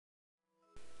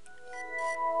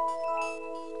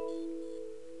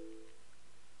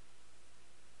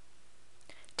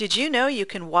Did you know you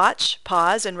can watch,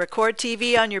 pause, and record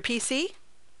TV on your PC?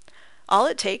 All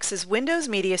it takes is Windows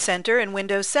Media Center in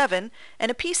Windows 7 and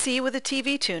a PC with a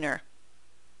TV tuner.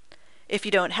 If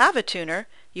you don't have a tuner,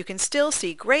 you can still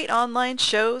see great online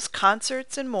shows,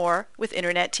 concerts, and more with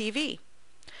Internet TV.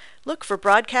 Look for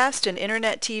broadcast and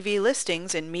Internet TV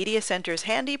listings in Media Center's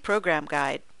handy program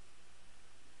guide.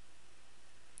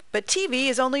 But TV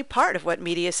is only part of what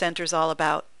Media Center's all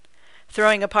about.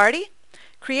 Throwing a party?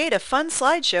 Create a fun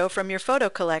slideshow from your photo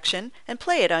collection and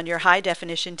play it on your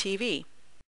high-definition TV.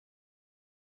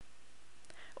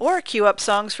 Or queue up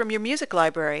songs from your music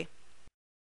library.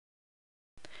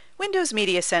 Windows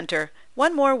Media Center,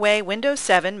 one more way Windows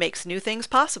 7 makes new things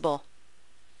possible.